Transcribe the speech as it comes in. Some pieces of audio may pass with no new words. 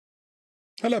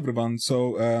Hello everyone.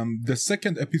 So the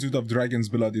second episode of Dragon's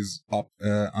Blood is up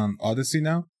on Odyssey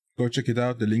now. Go check it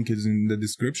out. The link is in the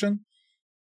description.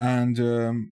 And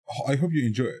I hope you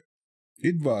enjoy it.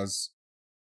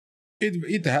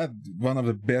 It had one of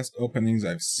the best openings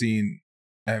I've seen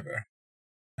ever.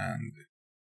 And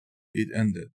it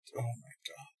ended. Oh my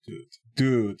god,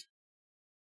 dude.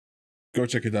 Go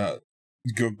check it out.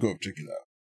 Go check it out.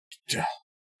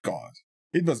 God.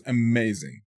 It was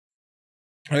amazing.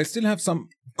 I still have some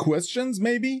questions,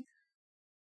 maybe.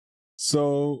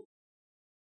 So,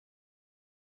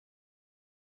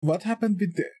 what happened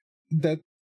with that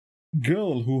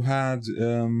girl who had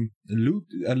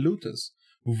a lotus?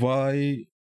 Why?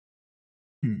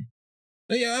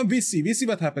 Yeah, we see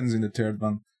what happens in the third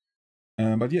one.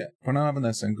 But yeah, for now, have a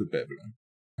nice and goodbye, everyone.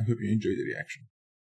 I hope you enjoyed the reaction.